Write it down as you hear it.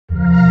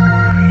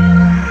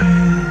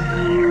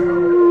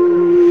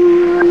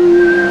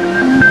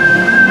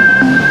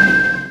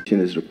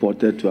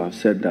reported to have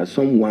said that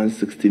some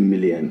 160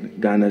 million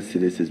Ghana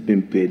cedis is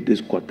being paid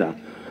this quarter,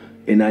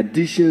 in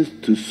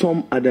addition to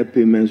some other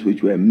payments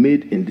which were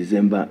made in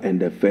December and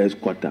the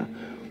first quarter.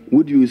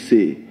 Would you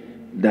say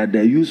that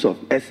the use of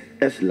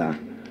ESLA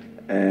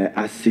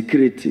as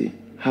security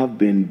have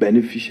been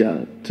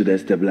beneficial to the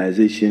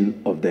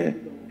stabilization of the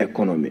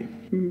economy?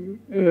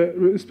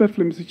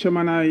 Respectfully, Mr.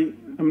 Chairman, I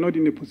am not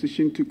in a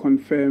position to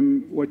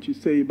confirm what you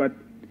say, but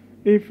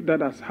if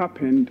that has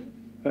happened,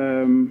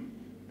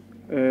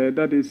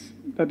 that is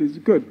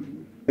good.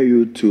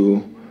 You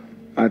to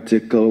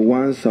Article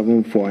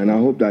 174, and I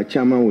hope that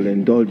Chairman will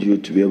indulge you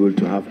to be able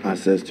to have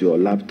access to your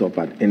laptop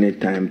at any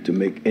time to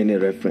make any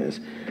reference.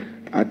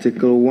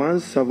 Article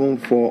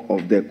 174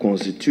 of the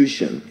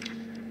Constitution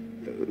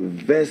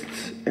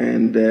vests,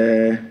 and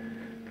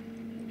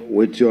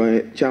with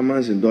your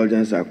Chairman's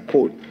indulgence, I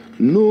quote,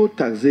 "No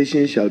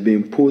taxation shall be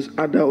imposed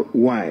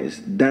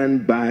otherwise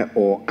than by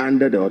or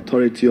under the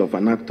authority of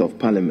an act of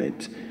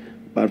Parliament."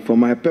 But for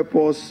my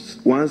purpose,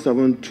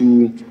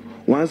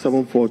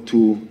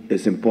 1742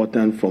 is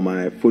important for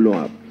my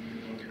follow-up.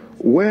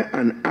 Where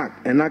an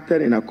act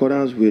enacted in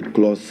accordance with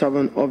Clause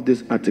 7 of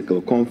this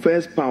article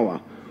confers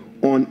power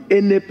on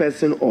any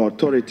person or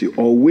authority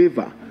or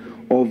waiver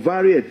or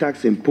vary a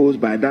tax imposed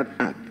by that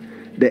act,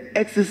 the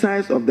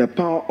exercise of the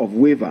power of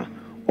waiver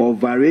or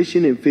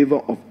variation in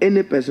favor of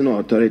any person or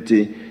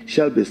authority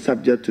shall be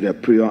subject to the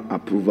prior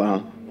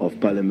approval of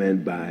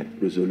Parliament by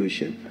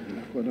resolution.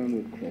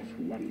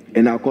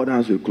 In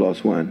accordance with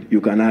Clause 1.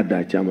 You can add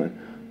that, Chairman.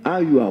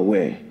 Are you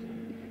aware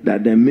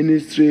that the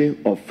Ministry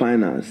of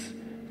Finance,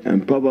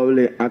 and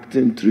probably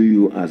acting through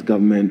you as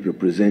government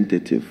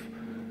representative,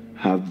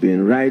 have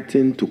been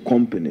writing to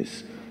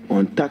companies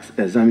on tax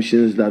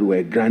exemptions that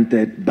were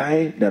granted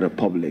by the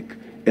Republic?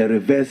 A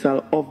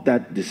reversal of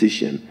that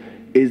decision.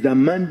 Is the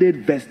mandate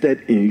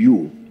vested in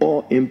you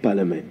or in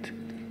Parliament?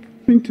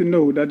 I think to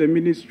know that the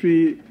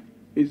ministry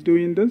is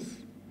doing this.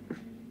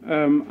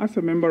 As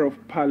a member of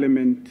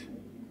Parliament,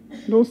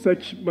 no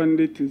such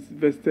mandate is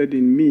vested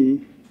in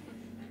me,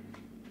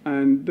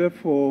 and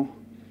therefore,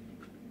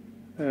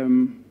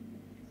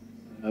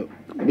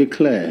 be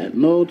clear,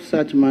 no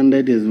such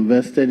mandate is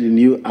vested in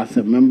you as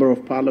a member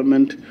of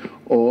Parliament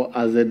or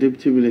as a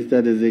Deputy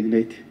Minister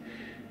designate.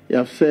 You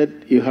have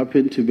said you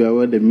happen to be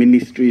aware the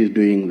ministry is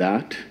doing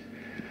that,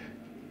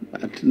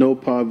 but no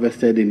power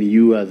vested in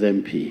you as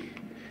MP.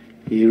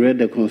 He read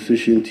the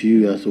Constitution to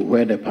you as to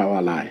where the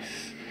power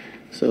lies.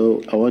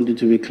 So I want you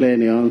to be clear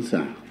in your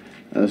answer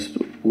as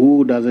to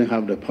who doesn't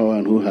have the power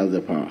and who has the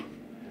power.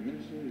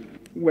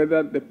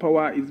 Whether the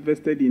power is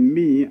vested in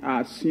me, I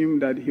assume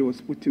that he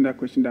was putting that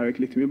question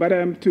directly to me.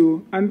 But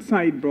to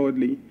answer it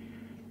broadly,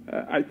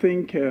 I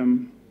think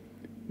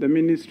the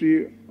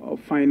Ministry of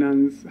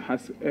Finance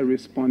has a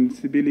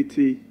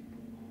responsibility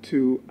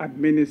to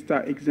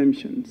administer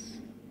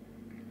exemptions.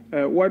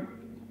 What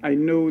I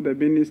know the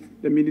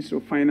Ministry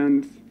of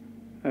Finance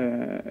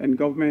and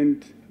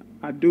government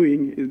are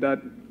doing is that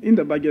in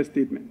the budget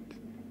statement,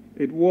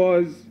 it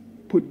was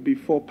put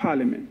before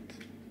Parliament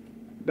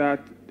that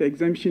the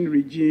exemption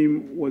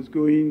regime was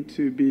going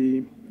to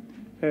be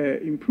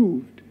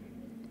improved,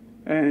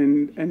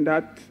 and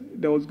that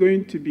there was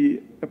going to be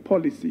a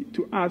policy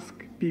to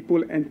ask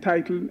people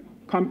entitled,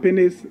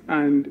 companies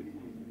and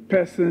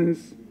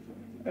persons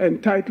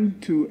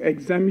entitled to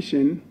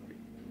exemption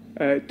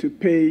to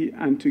pay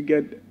and to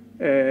get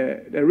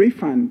a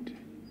refund.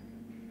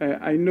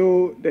 I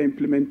know the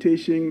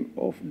implementation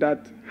of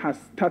that has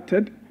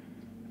started.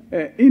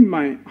 In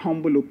my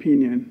humble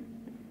opinion,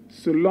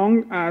 so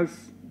long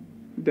as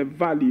the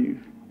value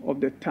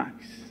of the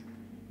tax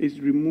is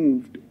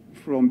removed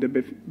from the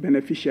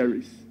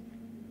beneficiaries,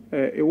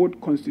 it would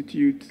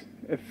constitute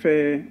a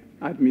fair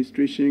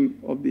administration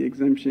of the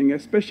exemption,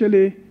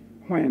 especially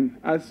when,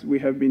 as we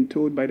have been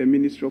told by the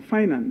Ministry of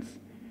Finance,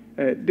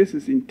 this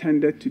is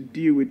intended to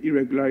deal with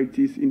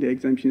irregularities in the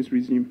exemptions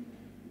regime.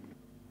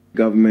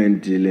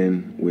 Government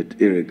dealing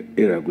with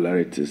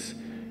irregularities.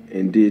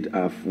 Indeed,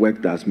 I've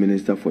worked as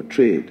Minister for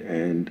Trade,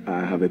 and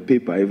I have a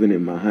paper, even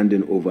in my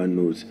handing over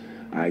notes,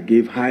 I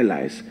gave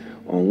highlights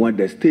on what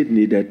the state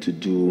needed to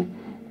do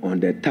on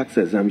the tax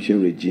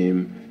exemption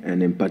regime,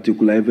 and in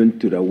particular, even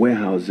to the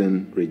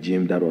warehousing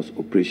regime that was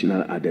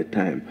operational at the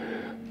time.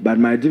 But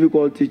my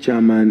difficulty,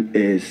 Chairman,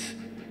 is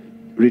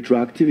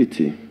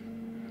retroactivity.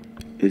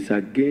 It's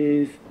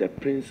against the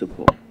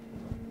principle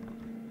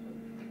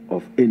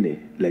of any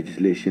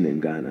legislation in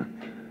Ghana.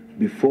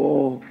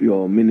 Before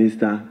your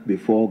minister,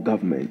 before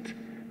government,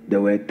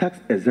 there were tax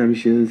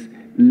exemptions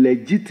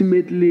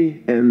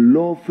legitimately and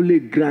lawfully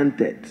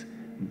granted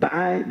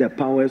by the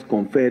powers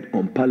conferred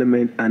on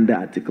Parliament under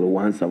Article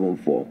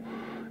 174.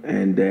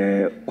 And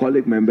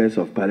colleague members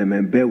of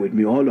Parliament, bear with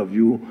me, all of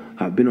you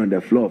have been on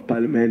the floor of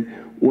Parliament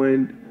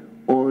when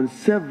on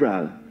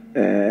several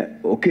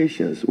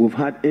occasions we've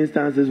had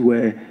instances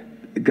where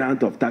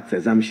grant of tax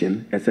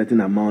exemption, a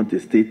certain amount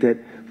is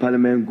stated,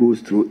 Parliament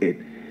goes through it.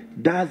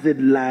 Does it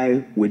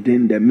lie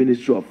within the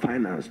Ministry of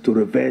Finance to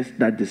reverse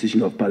that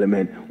decision of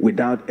Parliament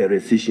without a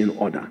rescission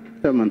order?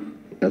 Chairman,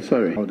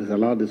 Sorry, I'll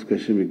disallow this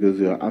question because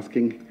you are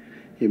asking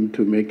him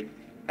to make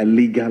a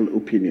legal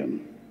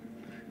opinion.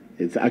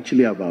 It's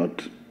actually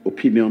about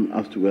opinion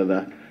as to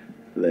whether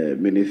the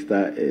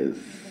minister is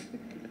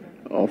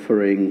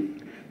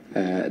offering,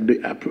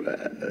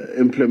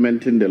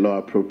 implementing the law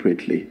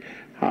appropriately.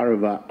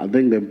 However, I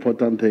think the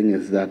important thing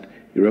is that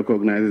he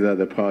recognizes that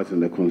the powers in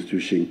the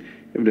Constitution.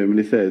 If the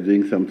minister is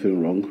doing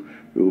something wrong,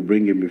 we will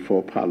bring him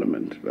before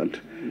Parliament. But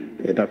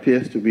it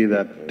appears to be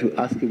that to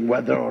ask him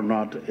whether or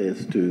not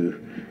is to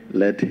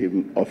let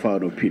him offer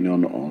an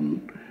opinion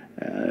on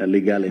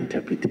legal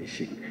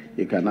interpretation.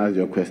 You can ask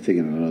your question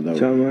in another way.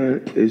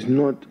 Chairman, it's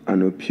not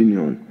an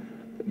opinion.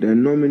 The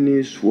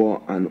nominee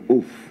swore an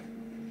oath,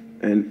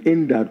 and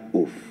in that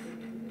oath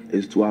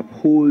is to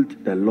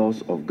uphold the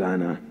laws of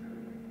Ghana,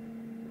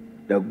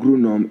 the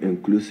GRUNOM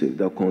inclusive,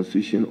 the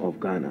Constitution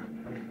of Ghana.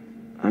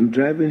 I'm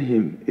driving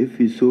him, if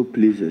he so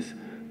pleases,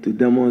 to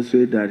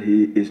demonstrate that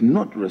he is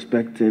not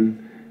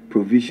respecting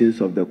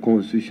provisions of the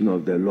Constitution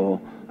of the law.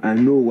 I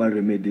know what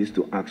remedies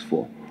to ask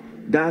for.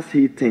 Does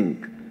he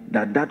think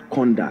that that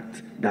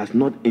conduct does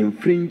not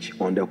infringe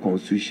on the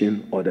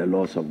Constitution or the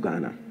laws of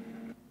Ghana?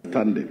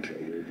 Stand it.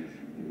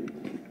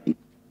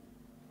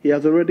 He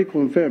has already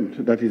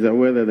confirmed that he's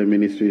aware that the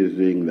ministry is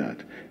doing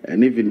that.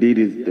 And if indeed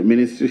is the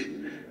ministry,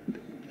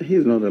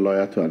 he's not a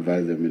lawyer to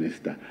advise the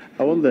minister.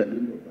 I want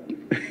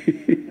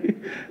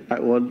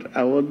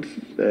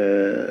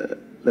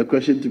the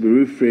question to be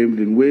reframed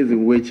in ways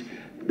in which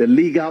the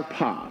legal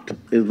part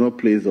is not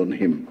placed on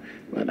him.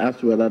 But as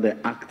to whether the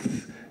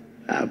acts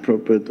are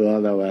appropriate or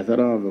otherwise, I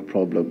don't have a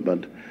problem.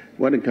 But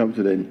when it comes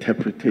to the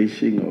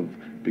interpretation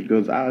of,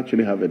 because I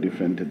actually have a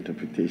different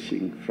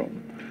interpretation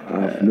from.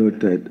 I've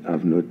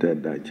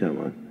noted that,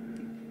 Chairman.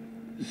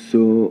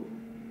 So,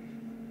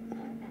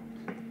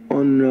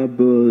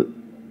 Honorable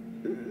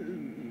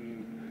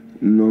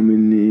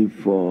nominee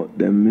for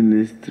the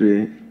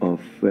Ministry of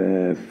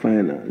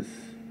Finance,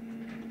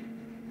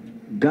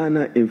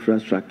 Ghana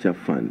Infrastructure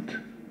Fund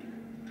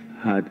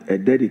had a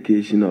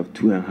dedication of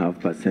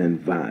 2.5%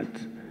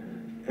 VAT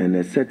and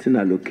a certain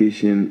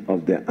allocation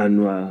of the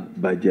annual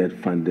budget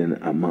funding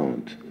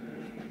amount.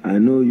 I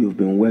know you've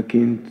been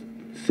working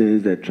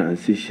since the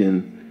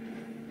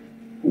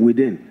transition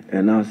within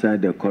and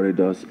outside the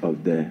corridors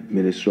of the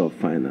Ministry of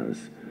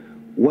Finance.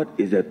 What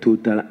is the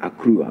total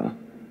accrual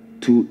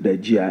to the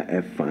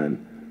GIF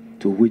fund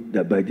to which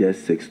the budget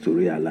seeks to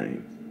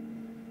realign?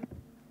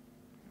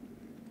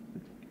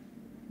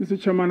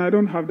 Mr. Chairman, I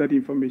don't have that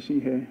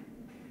information here.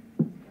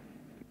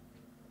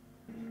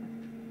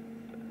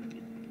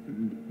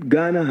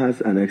 Ghana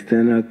has an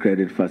external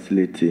credit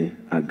facility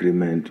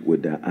agreement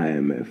with the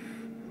IMF.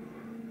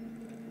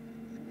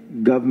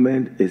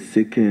 Government is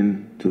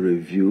seeking to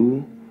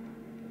review,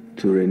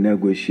 to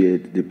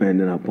renegotiate,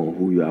 depending upon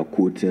who you are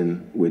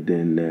quoting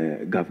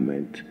within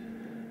government.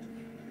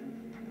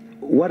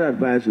 What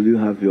advice will you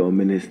have your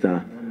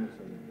minister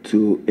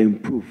to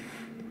improve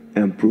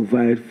and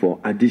provide for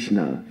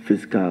additional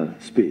fiscal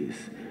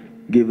space,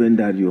 given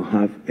that you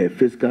have a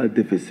fiscal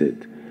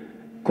deficit,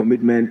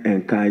 commitment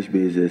and cash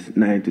basis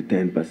 9 to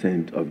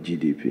 10% of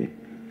GDP?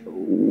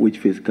 Which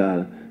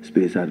fiscal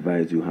space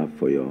advice do you have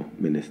for your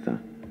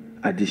minister?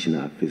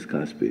 Additional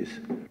fiscal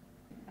space.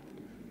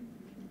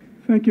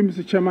 Thank you,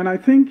 Mr. Chairman. I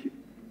think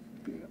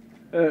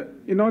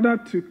in order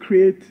to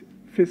create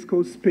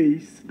fiscal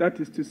space,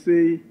 that is to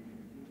say,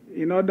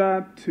 in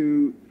order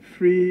to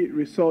free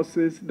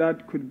resources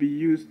that could be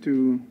used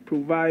to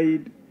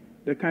provide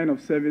the kind of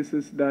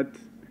services that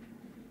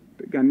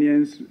the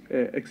Ghanaians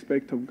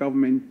expect of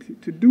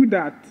government, to do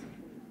that,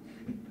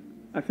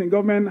 I think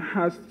government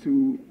has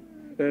to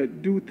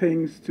do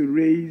things to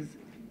raise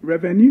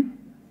revenue,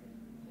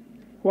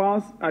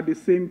 whilst at the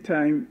same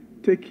time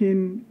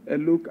taking a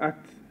look at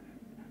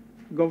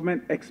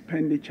government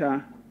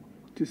expenditure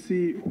to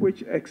see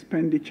which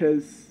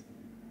expenditures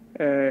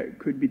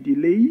could be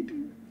delayed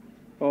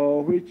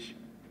or which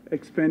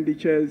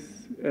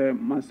expenditures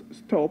must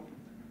stop,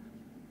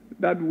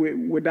 that way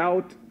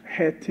without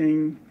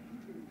hurting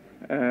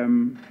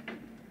the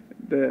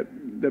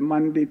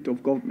mandate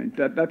of government.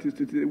 That is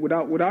to say,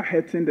 without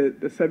hurting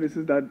the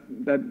services that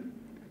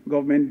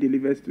government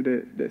delivers to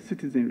the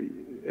citizenry.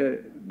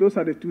 Those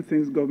are the two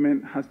things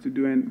government has to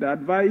do. And the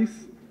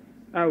advice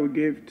I would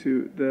give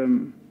to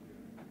the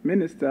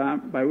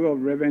minister by way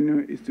of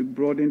revenue is to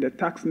broaden the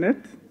tax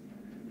net,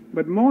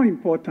 but more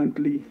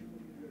importantly,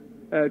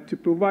 to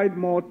provide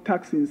more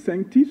tax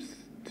incentives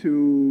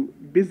to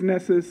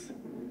businesses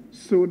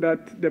so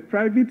that the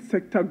private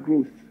sector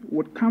growth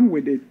would come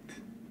with it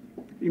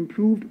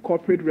improved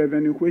corporate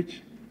revenue,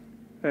 which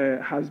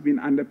has been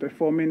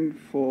underperforming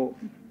for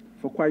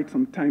quite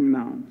some time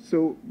now.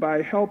 So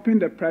by helping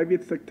the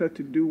private sector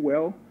to do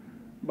well,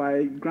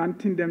 by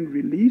granting them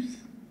reliefs,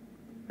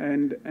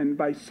 and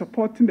by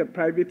supporting the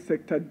private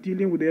sector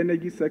dealing with the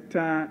energy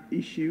sector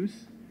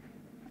issues,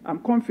 I'm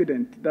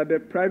confident that the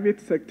private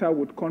sector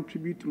would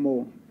contribute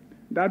more.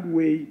 That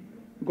way,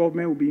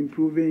 government will be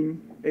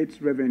improving its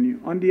revenue.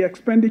 On the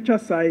expenditure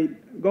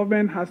side,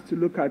 government has to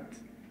look at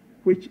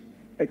which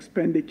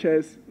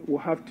expenditures will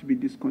have to be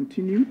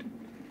discontinued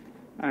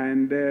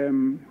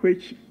and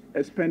which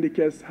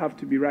expenditures have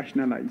to be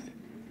rationalized.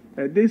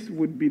 This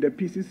would be the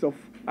pieces of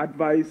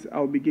advice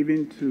I'll be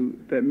giving to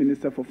the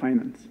Minister for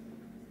Finance.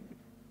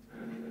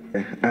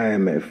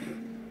 IMF.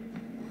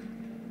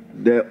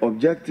 The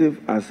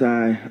objective, as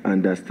I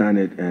understand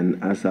it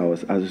and as I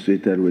was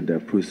associated with the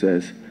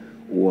process,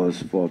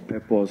 was for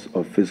purpose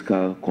of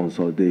fiscal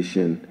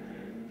consolidation.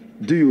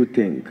 Do you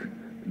think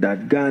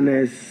that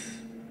Ghana's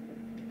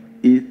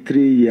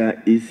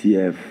 3-year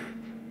ECF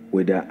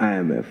with the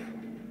IMF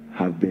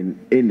have been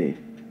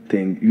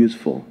anything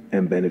useful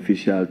and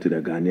beneficial to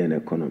the Ghanaian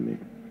economy?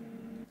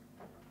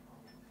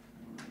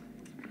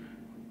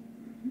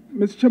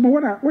 Mr. Chairman,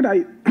 what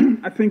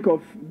I think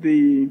of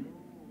the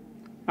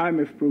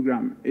IMF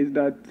program is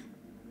that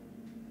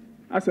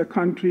as a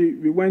country,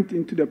 we went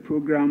into the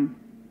program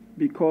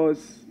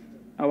because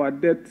our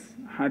debts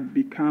had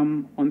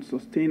become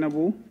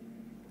unsustainable,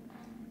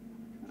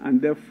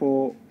 and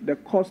therefore the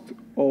cost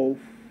of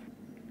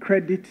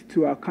credit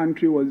to our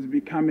country was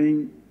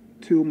becoming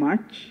too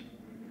much.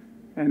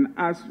 And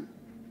as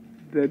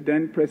the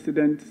then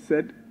president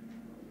said,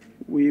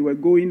 we were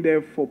going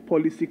there for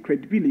policy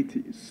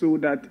credibility so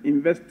that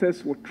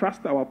investors would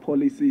trust our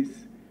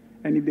policies,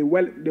 and if they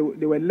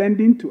were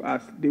lending to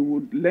us, they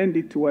would lend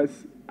it to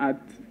us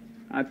at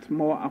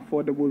more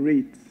affordable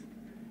rates.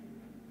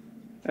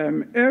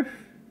 If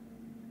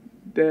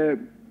the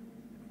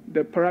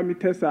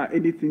parameters are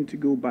anything to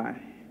go by,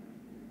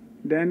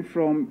 then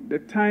from the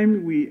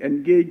time we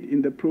engaged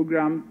in the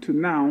program to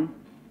now,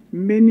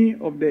 many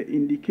of the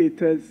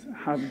indicators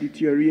have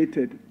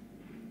deteriorated.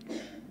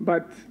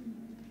 But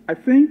I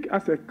think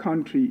as a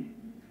country,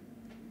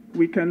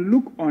 we can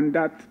look on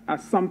that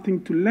as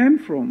something to learn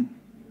from,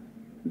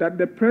 that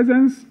the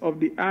presence of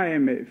the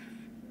IMF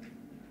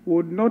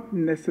would not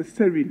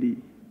necessarily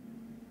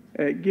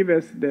give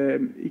us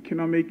the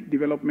economic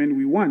development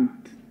we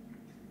want.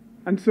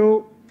 And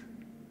so,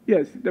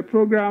 yes, the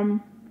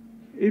program,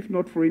 if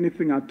not for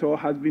anything at all,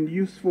 has been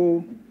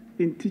useful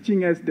in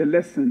teaching us the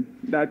lesson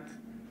that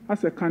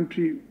as a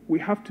country, we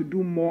have to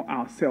do more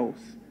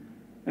ourselves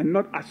and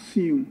not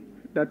assume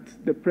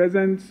that the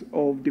presence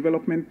of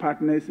development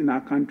partners in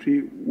our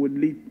country would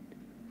lead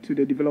to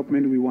the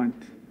development we want.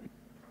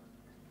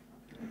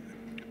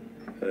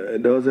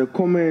 There was a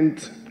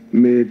comment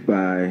made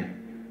by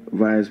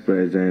Vice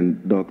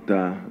President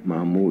Dr.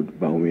 Mahmoud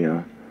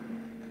Bawumia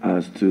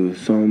as to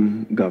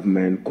some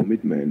government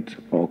commitment,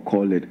 or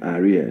call it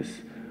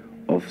arrears,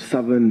 of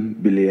 7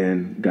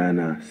 billion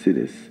Ghana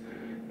cedis.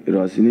 It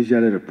was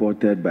initially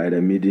reported by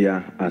the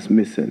media as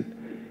missing.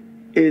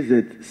 Is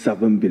it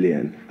 7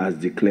 billion as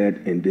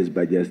declared in this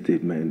budget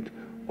statement,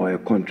 or a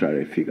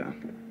contrary figure?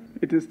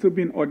 It is still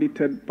being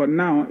audited, but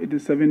now it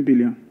is 7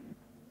 billion.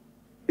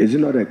 Is it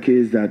not a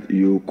case that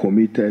you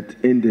committed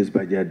in this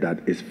budget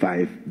that is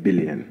 5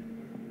 billion?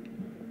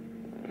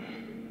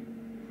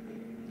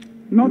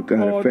 Not you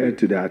can refer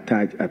to the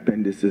attached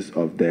appendices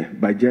of the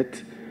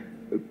budget,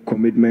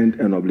 commitment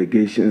and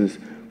obligations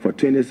for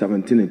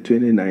 2017 and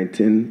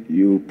 2019.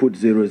 You put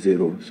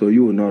 00, so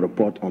you will not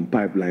report on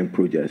pipeline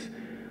projects.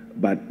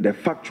 But the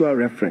factual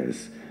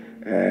reference,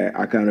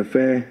 I can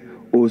refer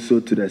also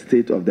to the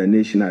State of the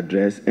Nation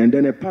address, and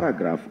then a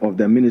paragraph of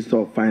the Minister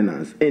of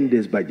Finance in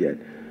this budget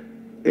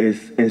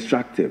is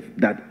instructive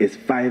that it's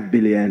 5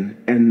 billion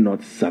and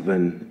not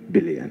 7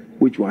 billion.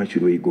 Which one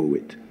should we go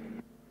with?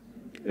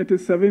 It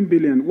is 7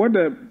 billion. What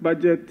the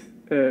budget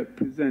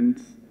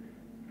presents,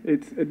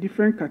 it's a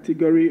different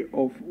category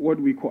of what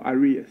we call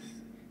arrears.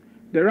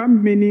 There are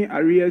many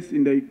arrears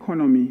in the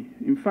economy.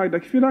 In fact, the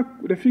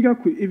figure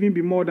could even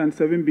be more than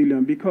 7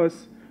 billion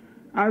because,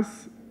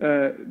 as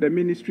the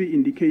ministry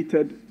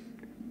indicated,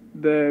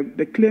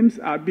 the claims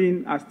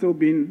are still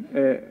being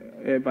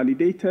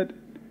validated.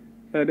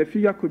 The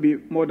figure could be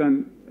more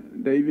than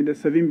even the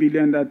 7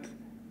 billion that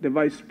the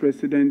Vice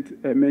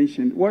President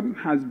mentioned. What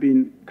has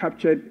been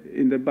captured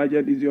in the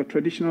budget is your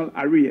traditional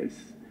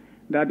arrears,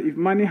 that if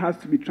money has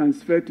to be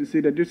transferred to,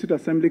 say, the District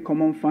Assembly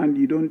Common Fund,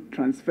 you don't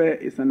transfer,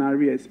 it's an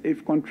arrears.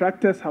 If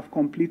contractors have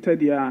completed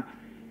their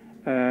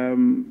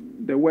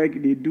the work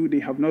they do,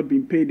 they have not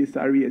been paid, it's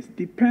arrears.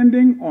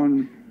 Depending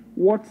on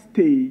what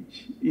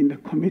stage in the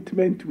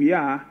commitment we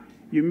are,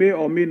 you may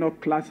or may not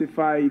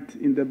classify it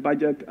in the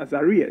budget as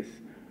arrears.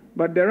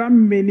 But there are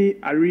many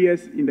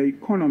arrears in the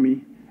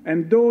economy,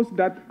 and those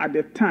that at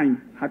the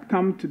time had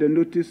come to the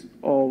notice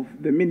of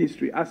the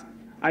ministry, as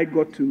I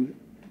got to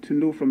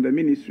know from the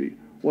ministry,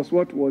 was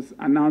what was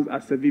announced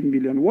as 7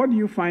 billion. What do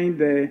you find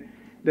there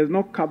does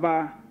not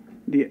cover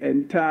the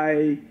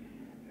entire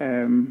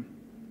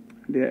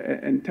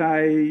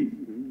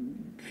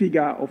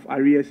figure of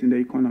arrears in the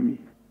economy.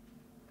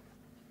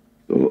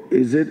 So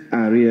is it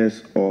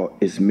arrears or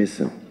is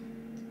missing?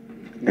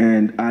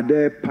 And are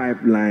there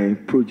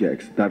pipeline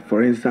projects that,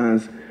 for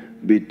instance,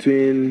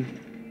 between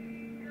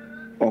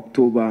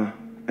October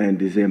and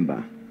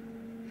December,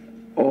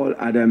 all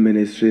other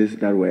ministries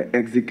that were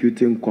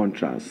executing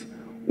contracts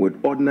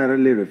would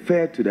ordinarily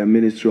refer to the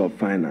Ministry of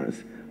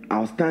Finance,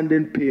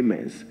 outstanding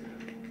payments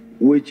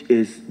which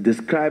is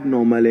described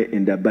normally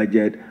in the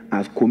budget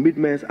as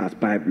commitments as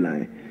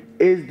pipeline.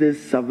 Is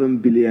this 7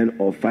 billion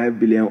or 5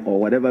 billion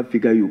or whatever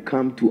figure you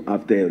come to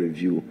after a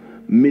review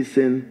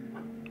missing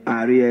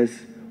arrears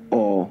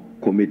or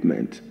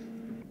commitment?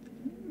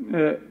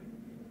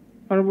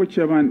 Honorable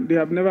Chairman, they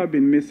have never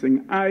been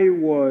missing. I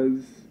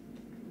was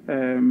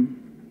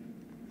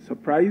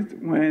surprised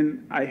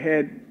when I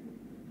heard,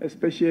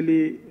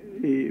 especially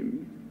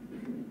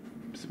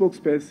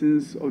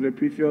spokespersons of the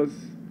previous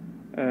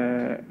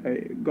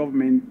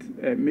government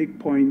make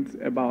points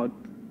about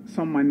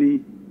some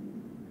money,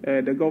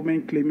 the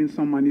government claiming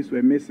some monies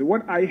were missing.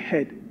 What I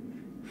heard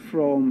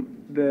from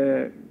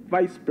the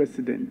Vice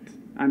President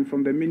and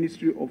from the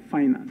Ministry of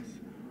Finance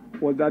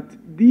was that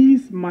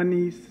these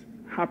monies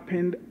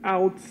happened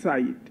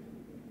outside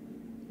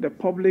the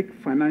public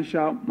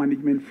financial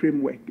management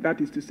framework. That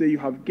is to say, you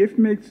have gift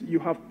mix, you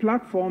have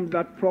platforms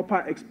that proper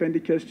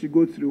expenditures should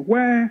go through,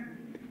 where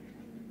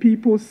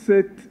people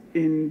sit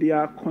in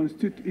their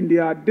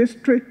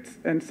districts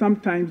and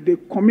sometimes they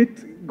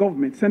commit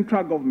government,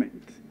 central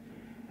government.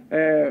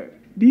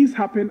 These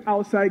happen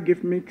outside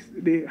gift mix,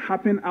 they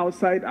happen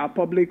outside our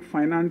public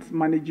finance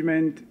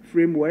management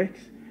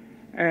frameworks.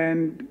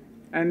 And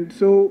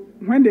so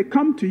when they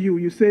come to you,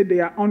 you say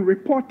they are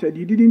unreported,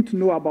 you didn't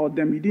know about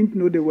them, you didn't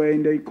know they were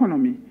in the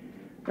economy.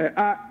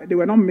 They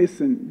were not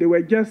missing, they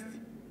were just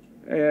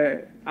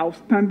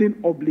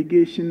outstanding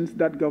obligations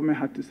that government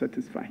had to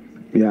satisfy.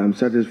 Yeah, I'm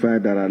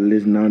satisfied that at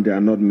least now they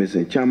are not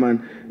missing.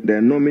 Chairman, the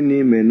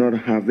nominee may not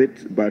have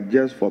it, but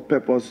just for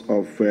purpose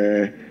of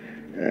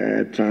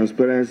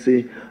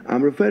transparency,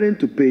 I'm referring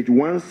to page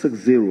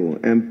 160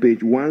 and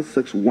page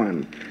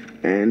 161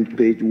 and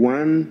page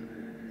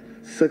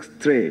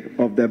 163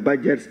 of the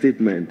budget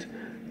statement,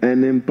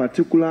 and in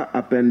particular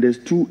Appendix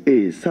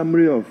 2A,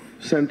 Summary of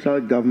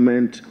Central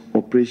Government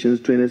Operations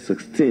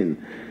 2016.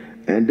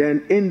 And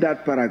then in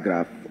that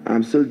paragraph,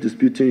 I'm still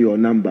disputing your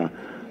number,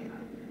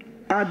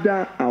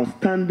 other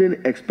outstanding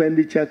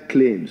expenditure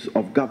claims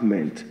of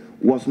government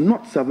was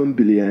not 7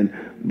 billion,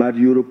 but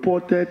you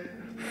reported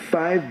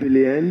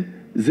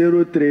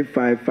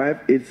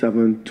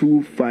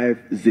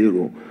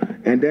 5,035,587,250.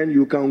 And then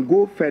you can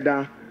go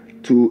further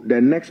to the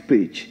next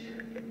page.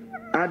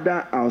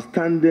 Other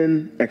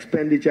outstanding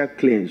expenditure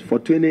claims for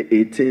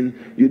 2018,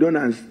 you don't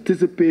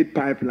anticipate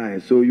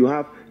pipeline, so you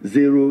have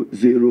 000.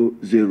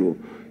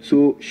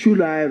 So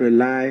should I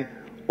rely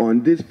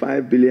on this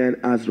 5 billion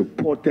as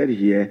reported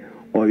here,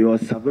 or your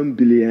 7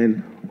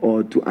 billion,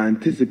 or to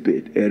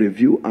anticipate a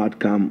review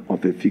outcome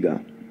of a figure?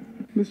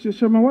 Mr.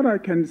 Chairman, what I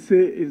can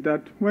say is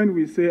that when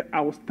we say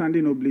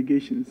outstanding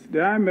obligations, the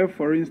IMF,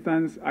 for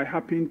instance, I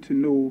happen to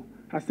know,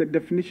 has a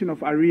definition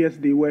of arrears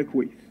they work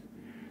with.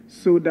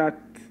 So that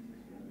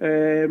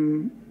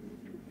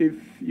if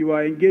you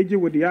are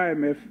engaging with the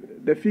IMF,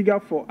 the figure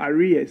for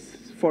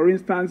arrears, for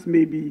instance,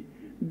 may be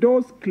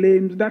those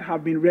claims that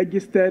have been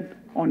registered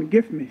on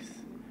gift miss,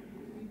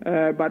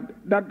 but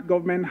that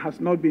government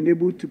has not been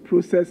able to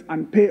process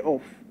and pay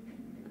off.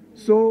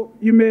 So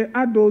you may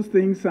add those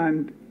things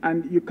and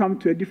you come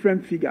to a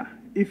different figure.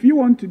 If you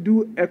want to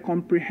do a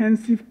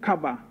comprehensive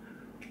cover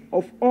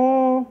of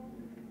all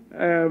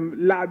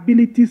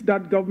liabilities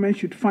that government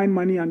should find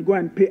money and go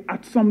and pay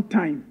at some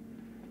time,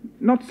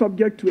 not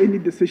subject to any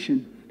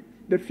decision,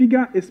 the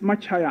figure is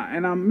much higher.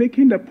 And I'm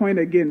making the point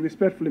again,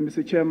 respectfully,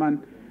 Mr.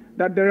 Chairman,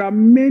 that there are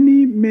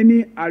many,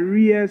 many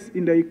arrears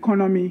in the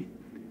economy.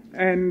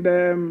 And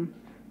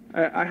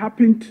I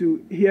happen to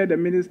hear the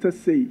minister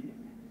say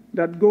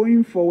that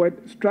going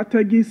forward,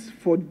 strategies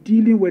for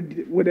dealing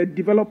with the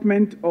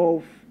development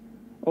of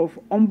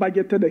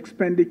unbudgeted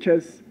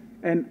expenditures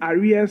and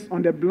arrears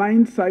on the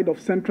blind side of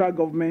central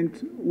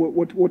government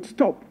would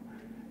stop.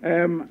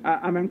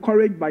 I'm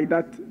encouraged by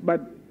that,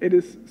 but it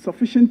is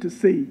sufficient to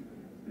say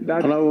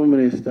that... Honourable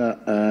Minister,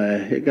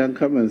 he can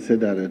come and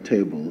sit at the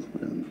table.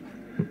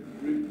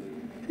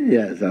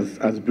 Yes,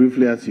 as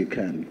briefly as you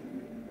can.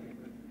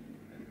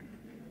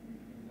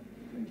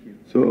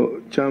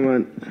 So,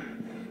 Chairman,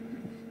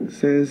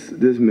 since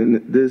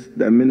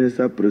the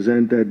minister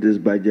presented this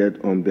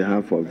budget on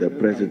behalf of the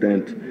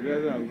president,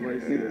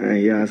 and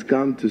he has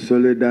come to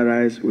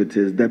solidarize with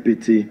his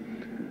deputy,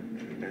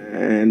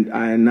 and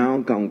I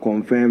now can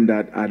confirm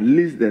that at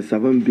least the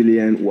 7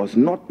 billion was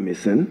not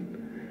missing,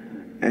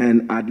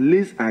 and at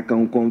least I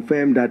can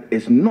confirm that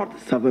it's not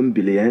 7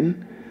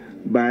 billion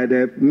by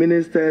the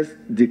minister's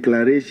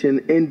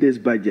declaration in this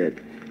budget.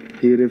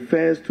 He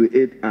refers to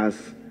it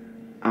as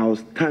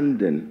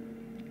outstanding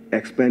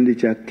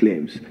expenditure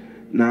claims.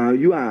 Now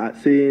you are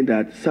saying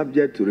that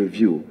subject to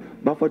review,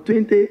 but for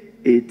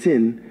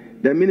 2018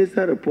 the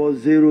minister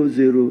reports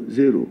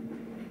 000.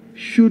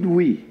 Should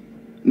we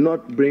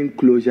not bring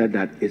closure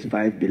that is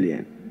 5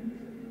 billion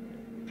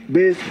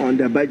based on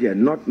the budget,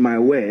 not my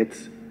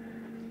words?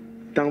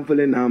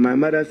 Thankfully now my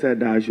mother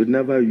said that I should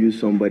never use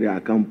somebody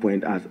I can't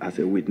point as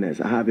a witness.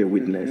 I have a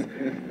witness.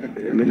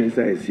 The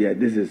minister is here,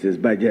 this is his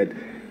budget,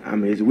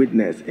 I'm his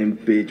witness. In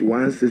page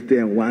 160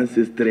 and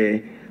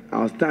 163,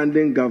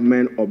 outstanding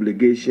government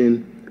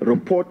obligation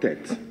reported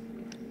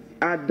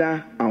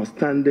other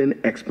outstanding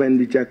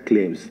expenditure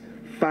claims,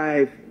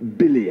 5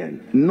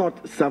 billion,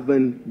 not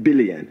 7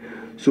 billion.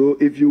 So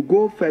if you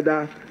go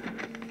further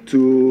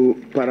to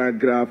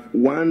paragraph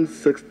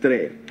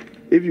 163,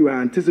 if you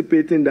are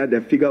anticipating that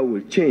the figure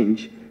will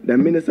change, the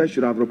minister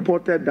should have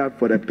reported that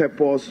for the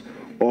purpose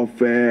of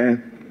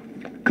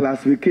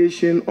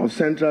classification of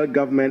central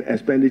government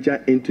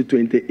expenditure into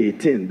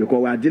 2018,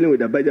 because we are dealing with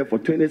the budget for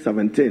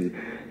 2017.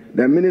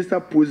 The minister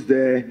puts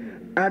the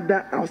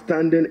other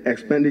outstanding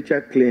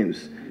expenditure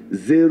claims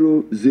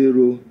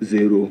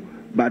 000,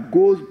 but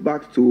goes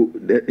back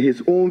to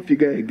his own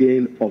figure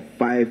again of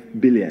 5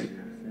 billion.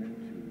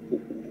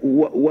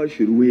 What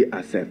should we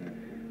accept?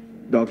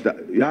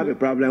 Doctor, you have a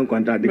problem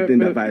contradicting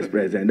the Vice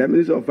President. The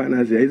Minister of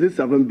Finance, is it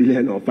 7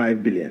 billion or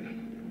 5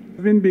 billion?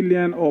 7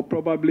 billion or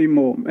probably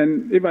more.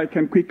 And if I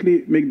can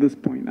quickly make this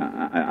point,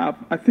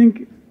 I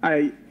think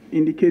I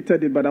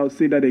indicated it, but I'll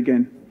say that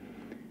again.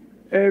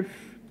 If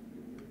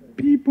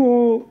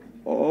people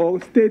or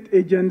state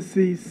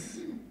agencies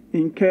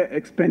incur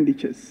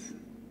expenditures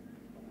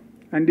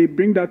and they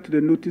bring that to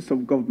the notice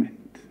of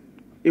government,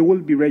 it will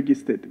be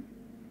registered.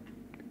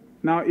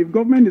 Now, if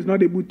government is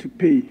not able to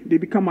pay, they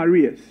become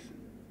arrears.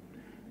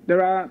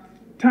 There are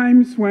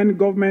times when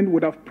government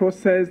would have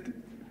processed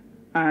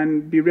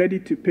and be ready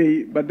to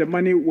pay, but the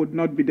money would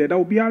not be there. That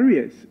would be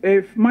arrears.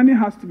 If money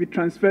has to be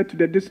transferred to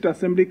the District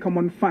Assembly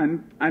Common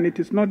Fund and it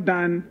is not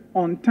done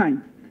on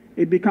time,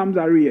 it becomes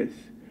arrears.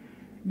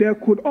 There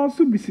could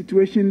also be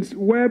situations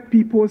where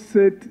people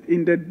sit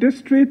in the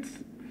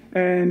districts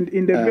and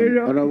in the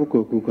various... Honorable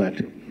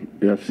Kwaku,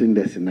 you have seen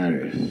the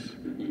scenarios.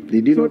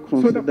 Did you not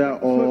consider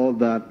all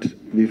that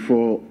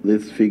before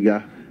this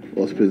figure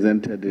was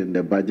presented in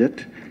the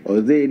budget? Or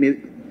is there any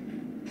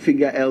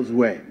figure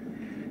elsewhere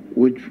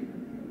which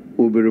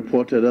will be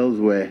reported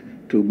elsewhere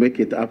to make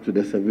it up to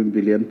the 7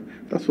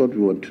 billion? That's what we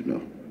want to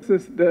know. This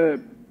is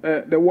the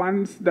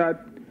ones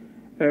that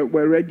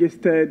were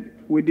registered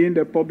within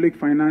the public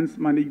finance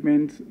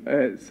management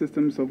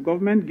systems of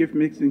government, gift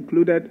mix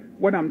included.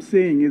 What I'm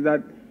saying is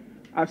that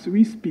as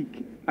we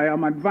speak, I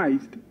am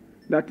advised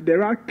that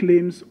there are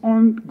claims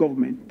on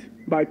government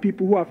by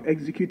people who have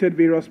executed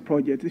various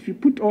projects. If you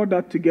put all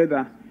that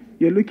together,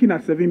 you're looking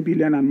at 7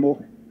 billion and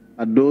more.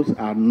 And those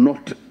are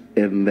not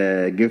in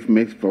the gift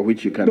mix for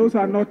which you can... Those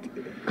are not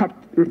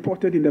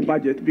reported in the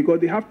budget because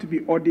they have to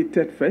be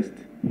audited first,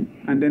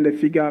 and then the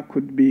figure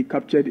could be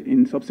captured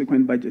in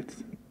subsequent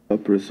budgets.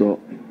 Professor,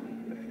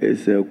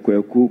 it's a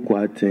Kwaku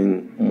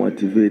Kwarteng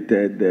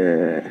motivated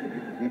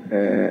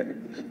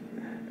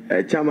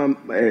Chairman,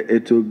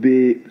 it will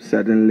be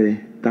certainly,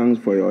 thanks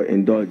for your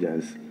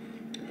indulgence.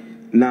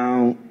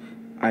 Now,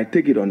 I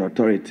take it on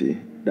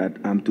authority that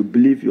I'm to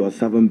believe your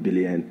 7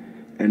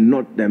 billion and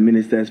not the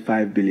minister's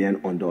 5 billion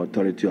on the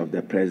authority of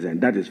the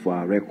president. That is for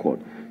our record.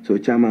 So,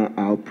 Chairman,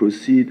 I'll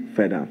proceed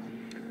further.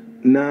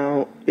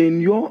 Now, in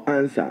your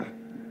answer,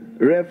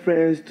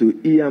 reference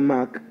to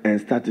earmark and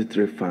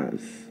statutory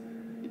funds,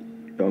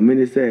 your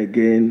minister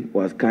again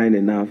was kind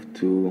enough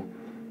to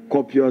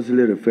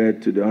copiously refer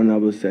to the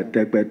Honorable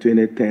Setekpe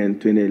 2010,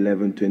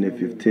 2011,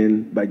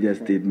 2015 budget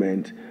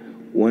statement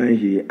when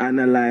he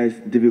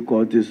analyzed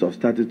difficulties of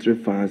statutory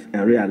funds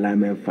and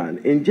realignment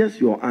fund. In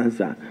just your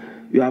answer,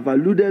 you have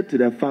alluded to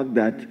the fact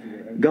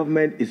that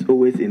government is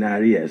always in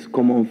arrears,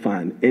 common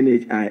fund,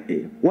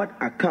 NHIA. What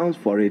accounts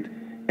for it,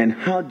 and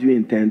how do you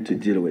intend to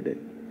deal with it?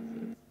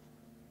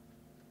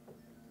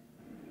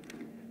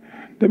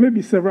 There may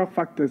be several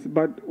factors,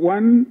 but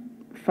one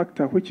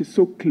factor which is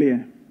so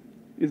clear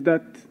is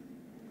that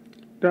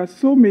there are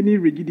so many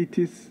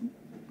rigidities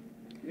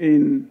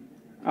in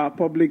our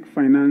public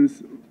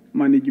finance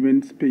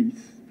management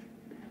space.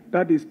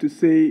 That is to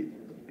say,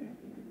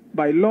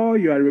 by law,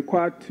 you are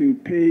required to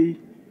pay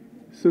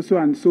so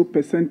and so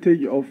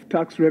percentage of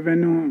tax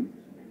revenue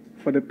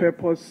for the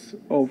purpose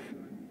of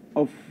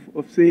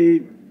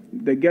say,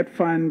 the GET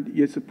fund.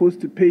 You're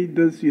supposed to pay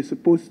this, you're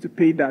supposed to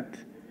pay that.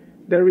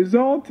 The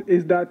result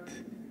is that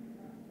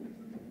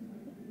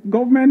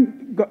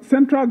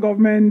central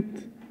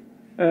government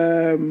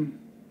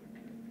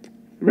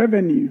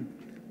revenue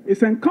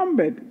is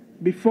encumbered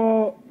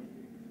before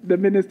the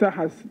minister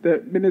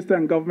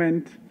and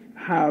government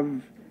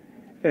have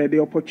the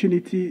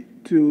opportunity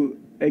to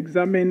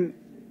examine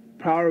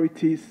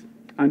priorities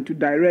and to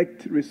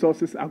direct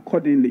resources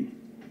accordingly.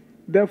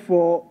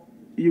 Therefore,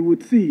 you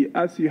would see,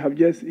 as you have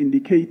just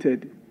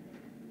indicated,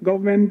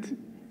 government,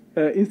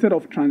 instead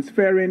of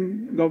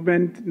transferring,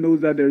 government knows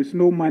that there is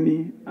no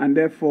money, and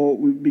therefore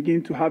we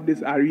begin to have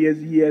this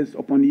arrears years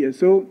upon years.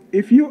 So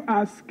if you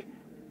ask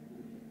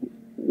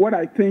what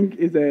I think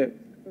is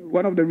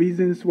one of the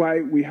reasons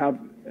why we have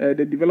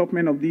the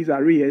development of these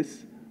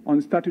arrears on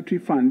statutory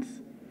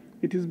funds,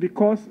 it is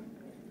because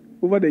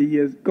over the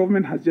years,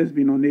 government has just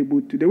been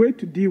unable to. The way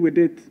to deal with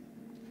it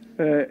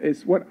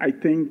is what I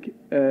think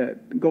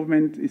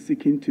government is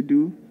seeking to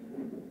do,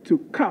 to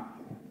cap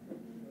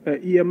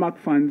earmark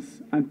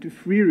funds and to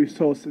free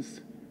resources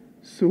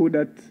so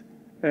that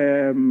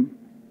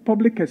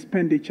public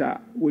expenditure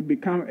would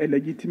become a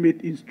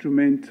legitimate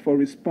instrument for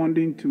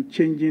responding to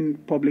changing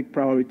public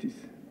priorities?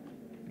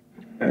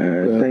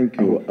 Thank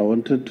you. I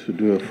wanted to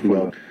do a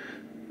follow-up.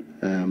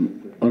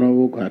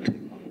 Honorable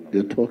Kwarteng,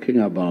 you're talking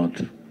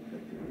about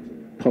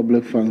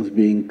public funds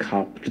being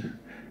capped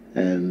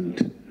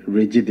and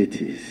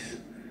rigidities.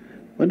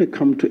 When it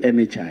comes to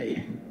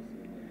NHI,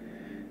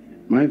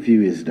 my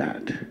view is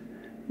that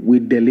we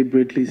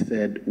deliberately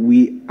said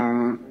we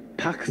are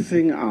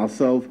taxing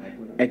ourselves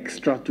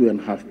extra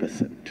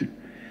 2.5%,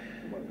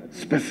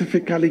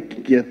 specifically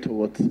geared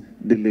towards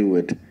dealing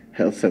with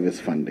health service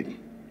funding.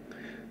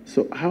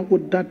 So how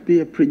would that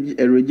be a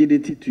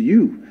rigidity to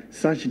you,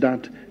 such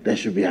that there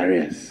should be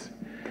arrears?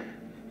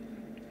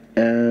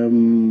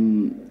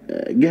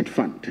 Get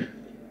fund.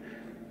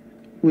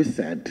 We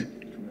said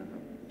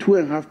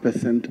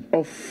 2.5%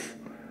 of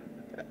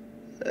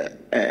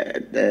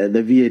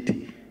the VAT.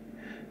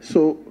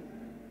 So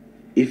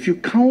if you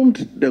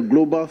count the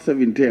global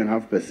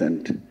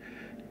 17.5%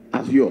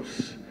 as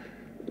yours,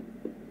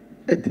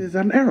 it is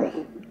an error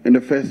in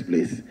the first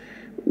place,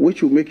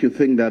 which will make you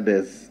think that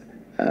there's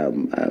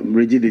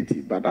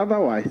rigidity. But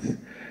otherwise,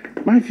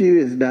 my view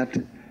is that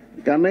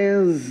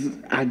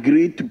Ghanaians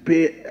agreed to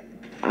pay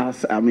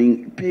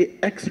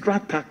extra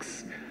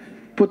tax,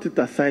 put it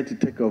aside to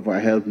take care of our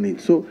health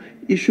needs. So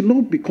it should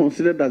not be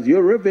considered as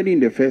your revenue in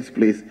the first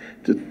place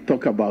to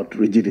talk about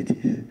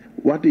rigidity.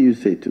 What do you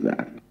say to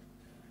that?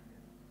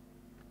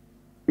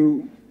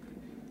 You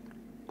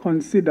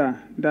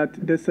consider that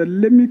there's a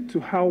limit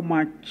to how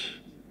much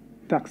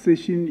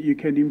taxation you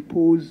can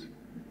impose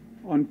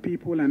on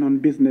people and on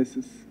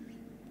businesses.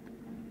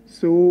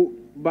 So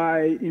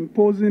by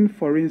imposing,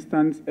 for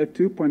instance, a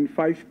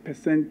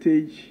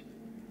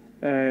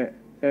 2.5%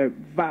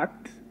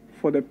 VAT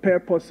for the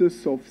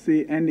purposes of,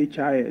 say,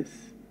 NHIS,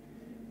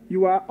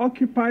 you are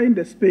occupying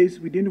the space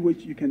within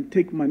which you can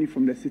take money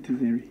from the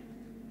citizenry.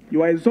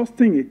 You are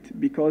exhausting it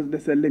because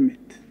there's a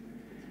limit.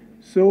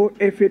 So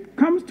if it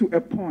comes to a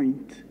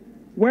point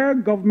where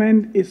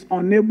government is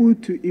unable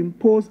to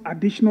impose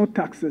additional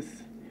taxes,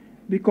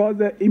 because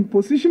the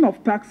imposition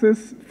of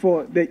taxes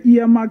for the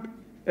earmarked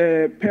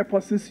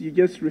purposes you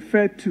just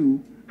referred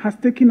to has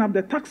taken up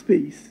the tax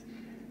base,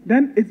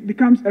 then it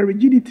becomes a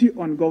rigidity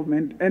on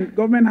government, and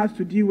government has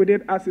to deal with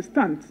it as it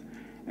stands.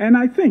 And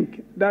I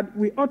think that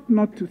we ought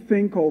not to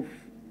think of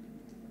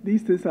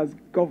these things as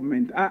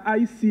government.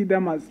 I see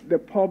them as the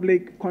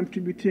public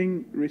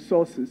contributing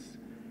resources.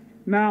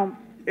 Now,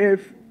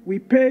 if we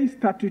pay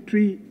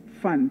statutory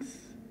funds,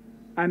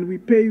 and we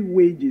pay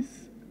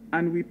wages,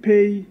 and we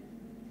pay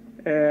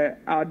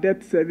our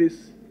debt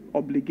service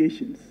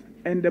obligations,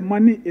 and the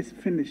money is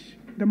finished,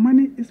 the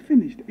money is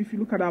finished if you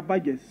look at our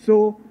budget.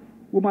 So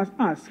we must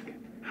ask,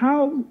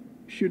 how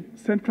should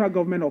central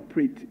government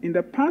operate? In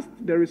the past,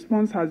 the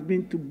response has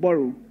been to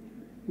borrow.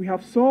 We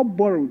have so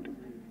borrowed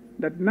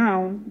that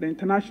now the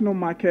international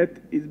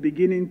market is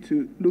beginning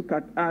to look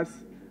at us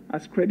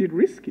as credit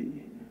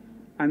risky,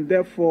 and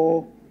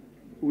therefore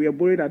we are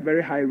borrowed at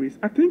very high risk.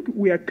 I think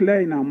we are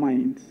clear in our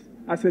minds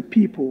as a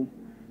people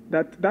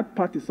that that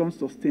part is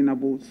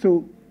unsustainable.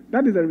 So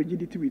that is the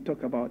rigidity we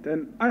talk about.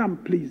 And I am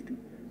pleased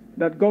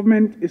that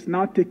government is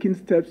now taking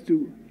steps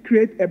to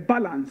create a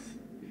balance.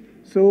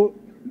 So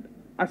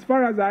as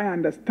far as I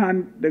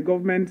understand the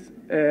government's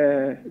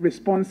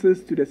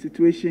responses to the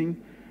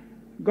situation,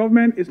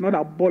 government is not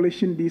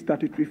abolishing these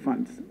statutory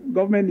funds.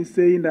 Government is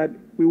saying that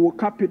we will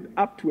cap it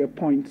up to a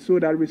point so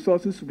that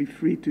resources will be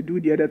free to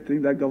do the other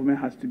things that government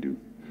has to do.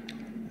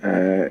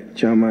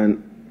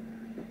 Chairman,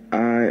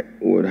 I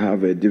would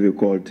have a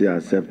difficulty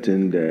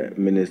accepting the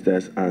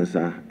minister's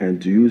answer,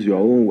 and to use your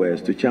own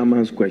words to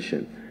Chairman's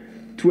question,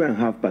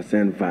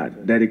 2.5%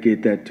 VAT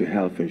dedicated to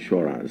health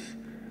insurance.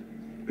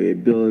 We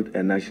build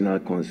a national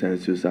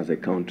consensus as a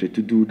country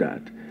to do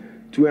that.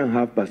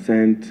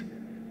 2.5%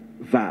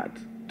 VAT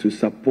to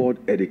support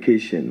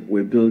education.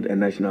 We build a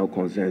national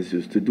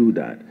consensus to do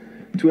that.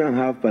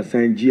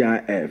 2.5%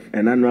 GIF,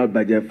 an annual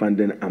budget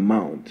funding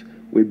amount.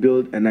 We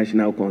build a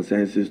national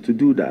consensus to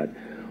do that.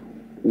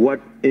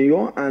 What, in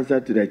your answer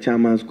to the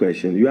chairman's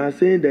question, you are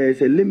saying there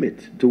is a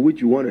limit to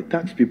which you want to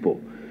tax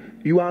people.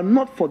 You are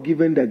not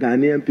forgiving the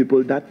Ghanaian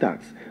people that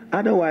tax.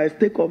 Otherwise,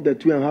 take off the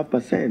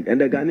 2.5%,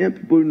 and the Ghanaian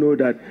people know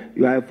that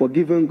you are a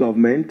forgiving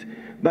government,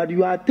 but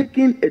you are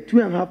taking a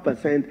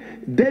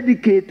 2.5%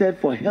 dedicated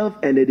for health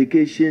and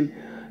education.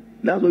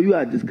 That's what you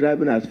are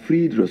describing as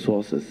freed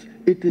resources.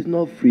 It is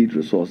not freed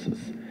resources.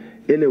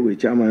 Anyway,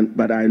 Chairman,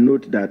 but I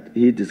note that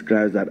he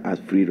describes that as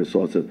free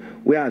resources.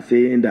 We are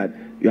saying that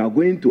you are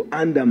going to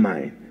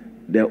undermine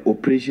the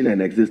operation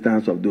and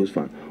existence of those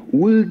funds.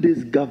 Will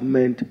this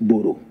government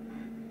borrow?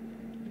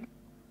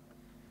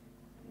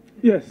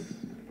 Yes.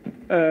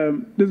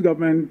 This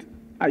government,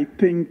 I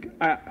think,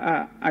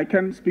 I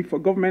can't speak for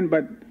government,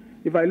 but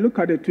if I look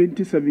at the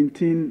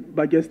 2017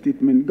 budget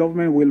statement,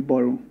 government will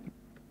borrow.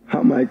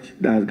 How much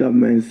does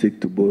government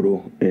seek to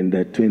borrow in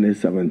the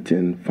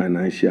 2017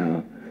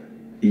 financial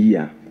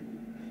year?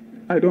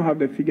 I don't have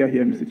the figure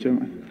here, Mr.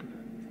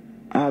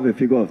 Chairman. I have a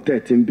figure of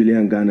 13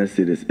 billion Ghana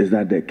cedis. Is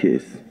that the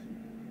case?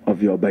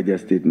 of your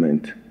budget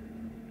statement?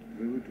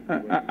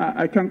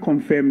 I can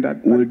confirm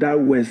that. Will that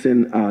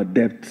worsen our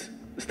debt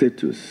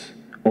status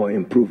or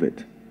improve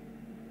it?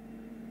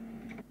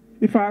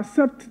 If I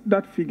accept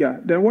that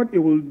figure, then what it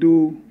will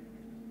do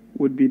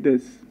would be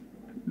this,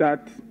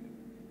 that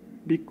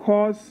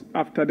because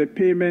after the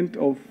payment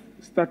of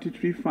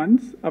statutory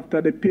funds,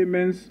 after the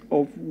payments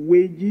of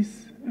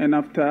wages, and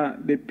after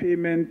the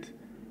payment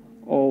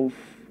of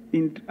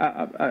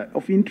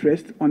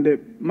interest on the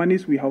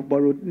monies we have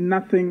borrowed,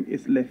 nothing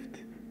is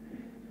left.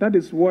 That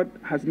is what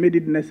has made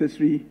it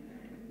necessary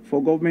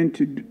for government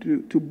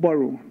to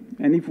borrow.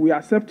 And if we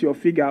accept your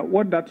figure,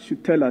 what that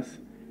should tell us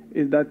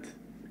is that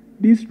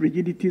these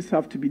rigidities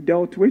have to be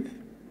dealt with.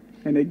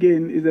 And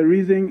again, is the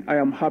reason I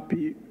am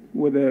happy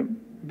with the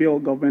bill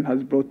government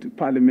has brought to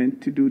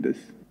Parliament to do this.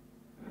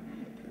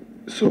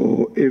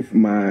 So if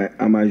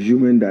I'm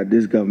assuming that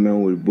this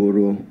government will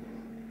borrow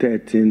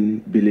 13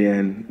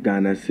 billion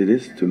Ghana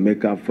cedis to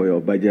make up for your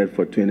budget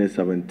for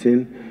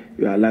 2017,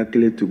 you are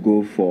likely to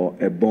go for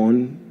a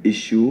bond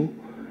issue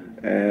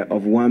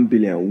of 1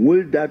 billion.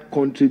 Will that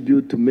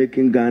contribute to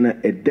making Ghana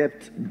a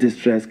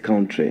debt-distressed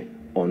country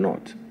or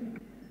not?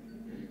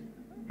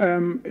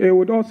 It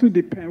would also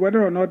depend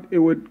whether or not it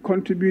would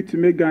contribute to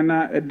make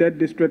Ghana a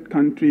debt-distressed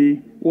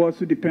country. Will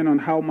also depend on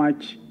how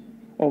much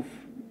of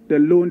the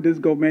loan this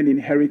government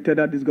inherited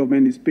that this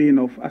government is paying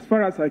off. As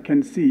far as I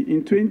can see,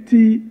 in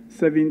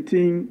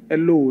 2017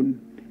 alone,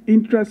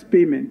 interest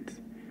payment,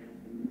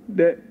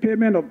 the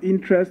payment of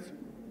interest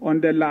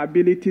on the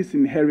liabilities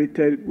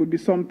inherited would be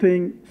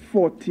something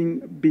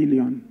 14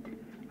 billion.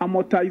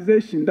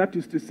 Amortization, that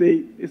is to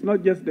say, it's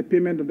not just the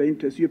payment of the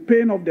interest. You're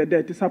paying off the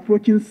debt. It's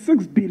approaching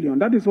 6 billion.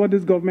 That is what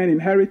this government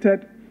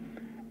inherited.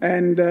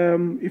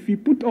 And if you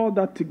put all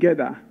that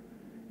together,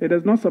 it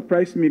does not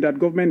surprise me that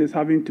government is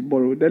having to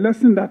borrow. The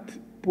lesson that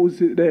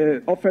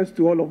offers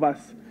to all of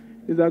us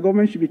is that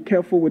government should be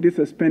careful with these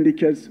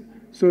expenditures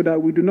so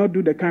that we do not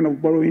do the kind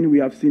of borrowing we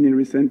have seen in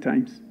recent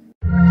times.